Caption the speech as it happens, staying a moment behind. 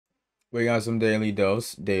We got some daily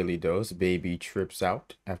dose. Daily dose. Baby trips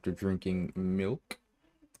out after drinking milk.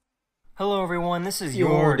 Hello everyone, this is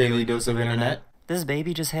Your daily dose of internet. This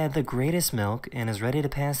baby just had the greatest milk and is ready to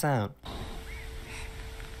pass out.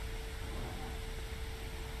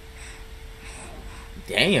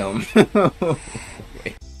 Damn.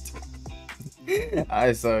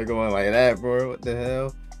 I started going like that, bro. What the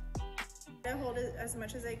hell? I hold it as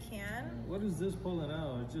much as I can. What is this pulling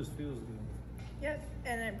out? It just feels good. Yep,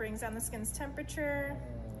 and it brings down the skin's temperature.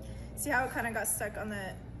 See how it kind of got stuck on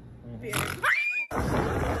the beard?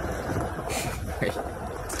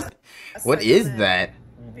 What is that?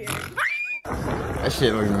 Beard. That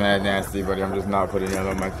shit looks mad nasty, buddy. I'm just not putting it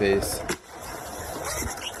on my face.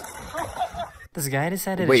 This guy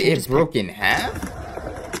decided Wait, to change it broke in half?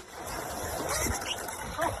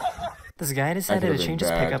 This guy decided to change his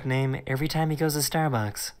pickup name every time he goes to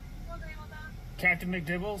Starbucks. Captain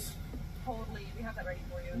McDibbles? Totally, we have that ready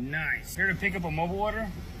for you. Nice. Here to pick up a mobile order?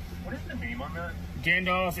 What is the name on that?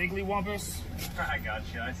 Gandalf Igglywampus? I got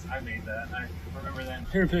you. I made that. I remember that.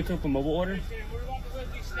 Here to pick up a mobile order?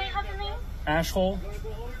 May I have the name? Ashhole?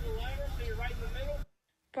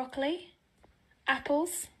 Broccoli,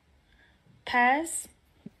 apples, pears,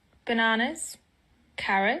 bananas,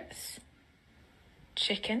 carrots,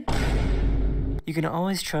 chicken. You can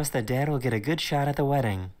always trust that Dad will get a good shot at the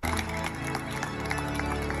wedding.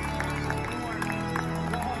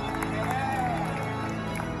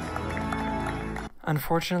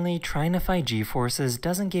 Unfortunately, trying to fight G-forces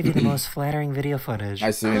doesn't give you the most flattering video footage.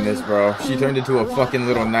 I seen this, bro. She turned into a fucking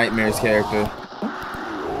Little Nightmares character.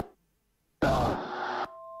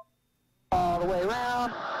 All the way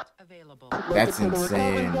around. That's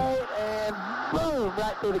insane.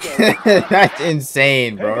 That's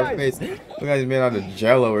insane, bro. His face looks like he's made out of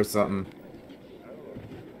jello or something.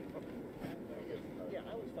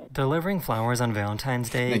 Delivering flowers on Valentine's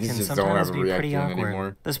Day Niggas can just don't sometimes have a be pretty reaction awkward.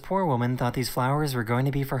 anymore. This poor woman thought these flowers were going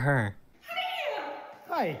to be for her.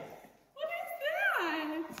 Hi. What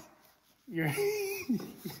is that?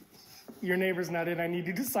 Your neighbor's not in. I need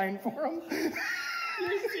you to sign for him.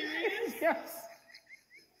 You're serious? Yes.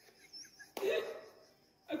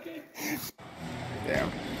 Okay.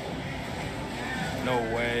 Damn. No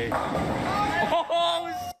way.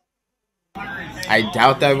 I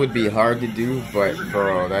doubt that would be hard to do, but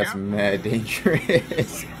bro, that's mad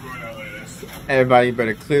dangerous. Everybody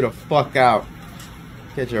better clear the fuck out.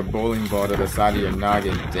 Get your bowling ball to the side of your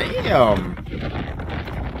noggin. Damn.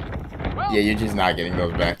 Yeah, you're just not getting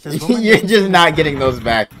those back. You're just not getting those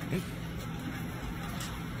back.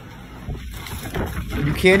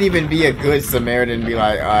 You can't even be a good Samaritan and be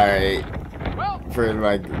like, alright, for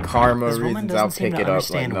like karma reasons, I'll pick it up.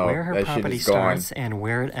 Like, no, where her that shit property is gone. starts and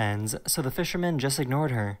where it ends, so the fisherman just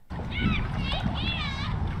ignored her.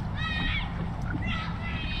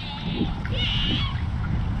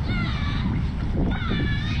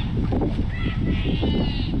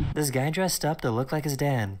 This guy dressed up to look like his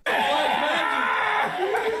dad.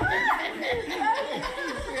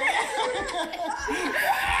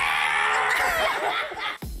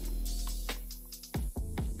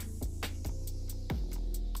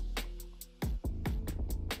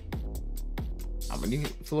 How many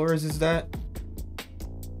floors is that?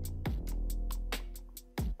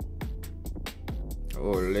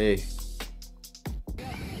 Holy.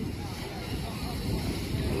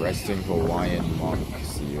 Resting Hawaiian monk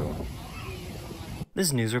seal.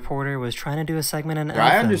 This news reporter was trying to do a segment on I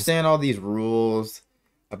elephants. understand all these rules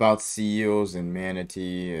about seals and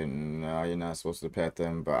manatee and you're not supposed to pet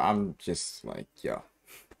them, but I'm just like, yo.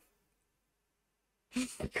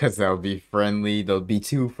 Because they'll be friendly, they'll be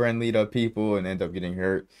too friendly to people and end up getting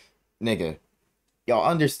hurt. Nigga, y'all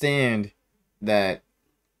understand that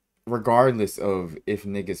regardless of if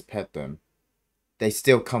niggas pet them, they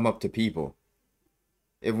still come up to people.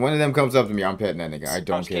 If one of them comes up to me, I'm petting that nigga. I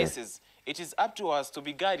don't care. Cases, it is up to us to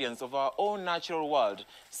be guardians of our own natural world,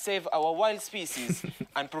 save our wild species,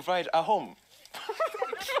 and provide a home.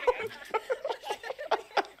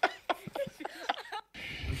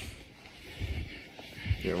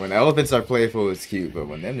 Yeah, when elephants are playful, it's cute, but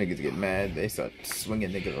when them niggas get mad, they start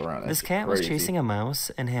swinging niggas around. This cat was chasing a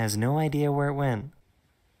mouse and has no idea where it went.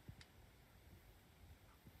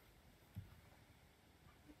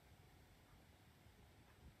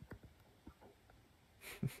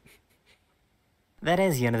 That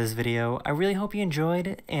is the end of this video. I really hope you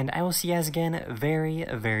enjoyed, and I will see you guys again very,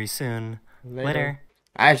 very soon. Later.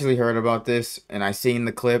 I actually heard about this, and I seen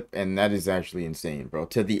the clip, and that is actually insane, bro.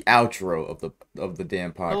 To the outro of the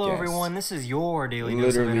damn podcast. Hello, everyone. This is your daily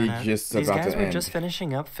dose of Literally internet. just These about guys to were end. just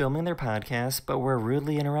finishing up filming their podcast, but were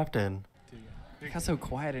rudely interrupted. It got so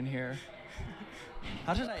quiet in here.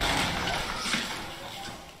 How did I?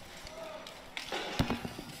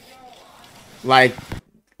 Like,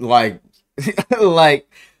 like,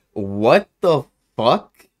 what the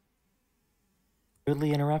fuck?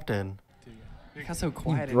 Rudely interrupted. It got so You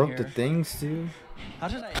quiet in broke here. the things too. How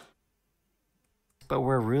did I? But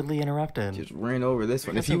we're rudely interrupted. Just ran over this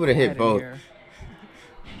one. It If got he so would have hit quiet in both, here.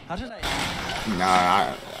 How did I?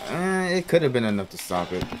 nah, it could have been enough to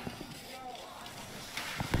stop it.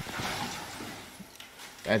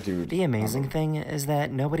 That dude. The amazing thing is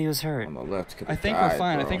that nobody was hurt. On the left could I have think died, we're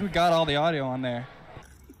fine. bro. I think we got all the audio on there.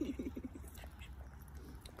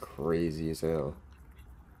 Crazy as hell.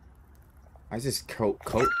 Why is this coat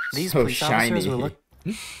These so police shiny? officers were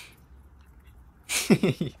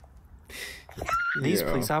These Yo.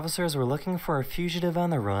 police officers were looking for a fugitive on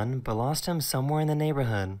the run, but lost him somewhere in the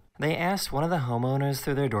neighborhood. They asked one of the homeowners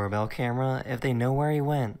through their doorbell camera if they know where he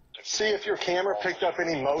went. See if your camera picked up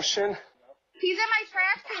any motion. He's in my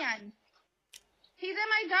trash can. He's in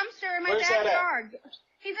my dumpster in my Where's that at? backyard.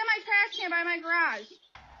 He's in my trash can by my garage.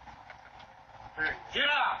 Get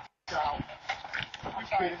out!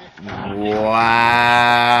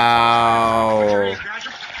 Wow.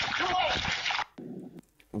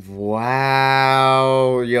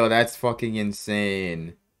 Wow. Yo, that's fucking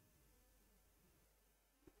insane.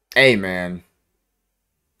 Hey, man.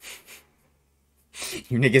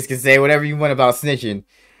 You niggas can say whatever you want about snitching,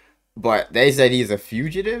 but they said he's a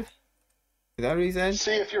fugitive? Is that what he said?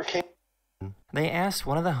 See if your camera. They asked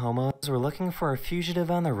one of the homeowners were looking for a fugitive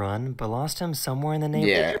on the run, but lost him somewhere in the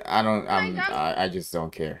neighborhood. Yeah, I just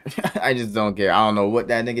don't care. I just don't care. I don't know what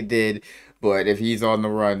that nigga did, but if he's on the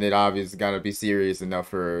run, it obviously gotta be serious enough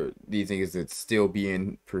for these niggas to still be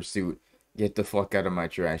in pursuit. Get the fuck out of my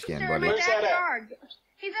trash can, In buddy. my backyard.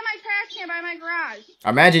 He's in my trash can by my garage.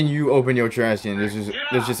 Imagine you open your trash can, there's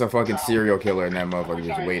just a fucking serial killer in that motherfucker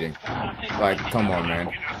just waiting. Like, come on, man.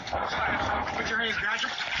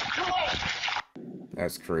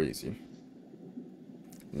 That's crazy.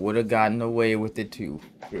 Would have gotten away with it too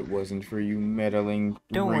if it wasn't for you meddling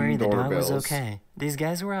Don't ring worry, the dog was doorbells. okay. These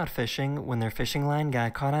guys were out fishing when their fishing line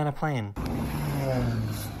got caught on a plane. Oh,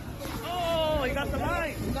 he got the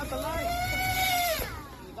line! He got the line!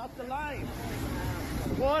 He got the line!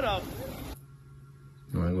 What up?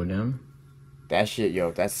 You wanna go down? That shit,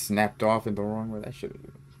 yo, that snapped off in the wrong way. That shit,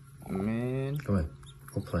 man. Go ahead.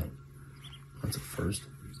 Go play. That's a first.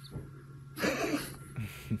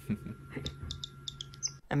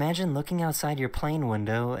 Imagine looking outside your plane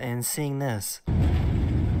window and seeing this.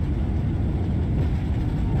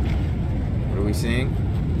 What are we seeing?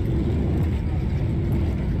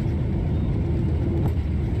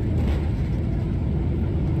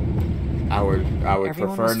 I would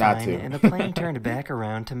Everyone prefer was not fine, to. and the plane turned back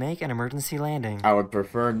around to make an emergency landing. I would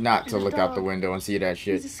prefer not to There's a look out the dog. window and see that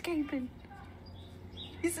shit. He's escaping.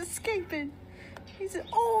 He's escaping.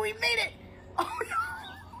 Oh, he made it. Oh no.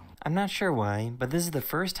 I'm not sure why, but this is the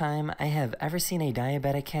first time I have ever seen a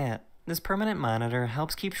diabetic cat. This permanent monitor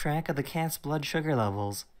helps keep track of the cat's blood sugar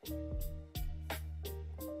levels.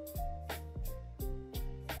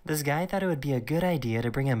 This guy thought it would be a good idea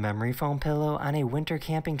to bring a memory foam pillow on a winter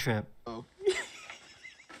camping trip.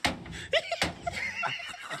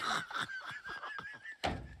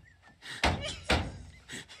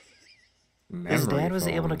 His dad was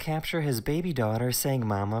able to capture his baby daughter saying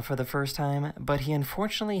mama for the first time, but he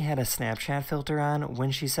unfortunately had a Snapchat filter on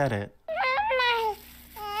when she said it.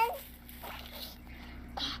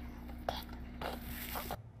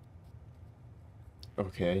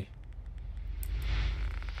 Okay.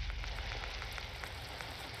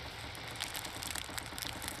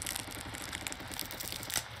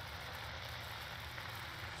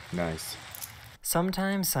 Nice.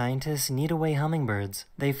 Sometimes scientists need to weigh hummingbirds.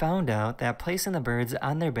 They found out that placing the birds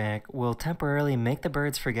on their back will temporarily make the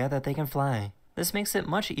birds forget that they can fly. This makes it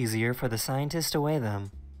much easier for the scientists to weigh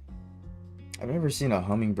them. I've never seen a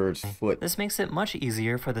hummingbird's foot. This makes it much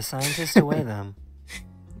easier for the scientists to weigh them.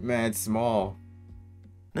 Man, it's small.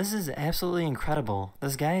 This is absolutely incredible.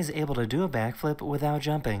 This guy is able to do a backflip without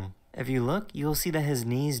jumping. If you look, you'll see that his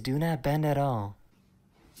knees do not bend at all.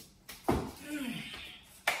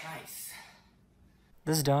 Nice.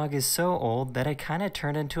 This dog is so old that it kinda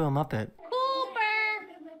turned into a Muppet. Cooper!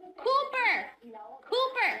 Cooper!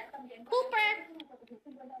 Cooper! Cooper!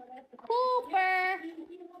 Cooper!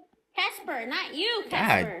 Casper, not you,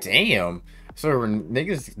 Casper. God damn. So when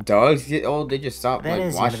niggas dogs get old, they just stop That like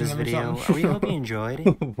is the end of washing this them or video. something? We hope you enjoyed.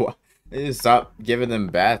 What? They just stop giving them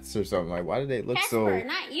baths or something. Like, why do they look Casper, so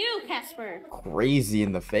not you, Casper. crazy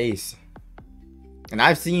in the face? And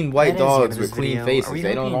I've seen white That is the end dogs of with this clean video. faces. We They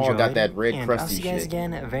hope don't you all got enjoyed, that red and crusty I'll see you guys shit.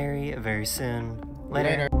 again very, very soon.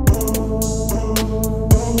 Later. Later.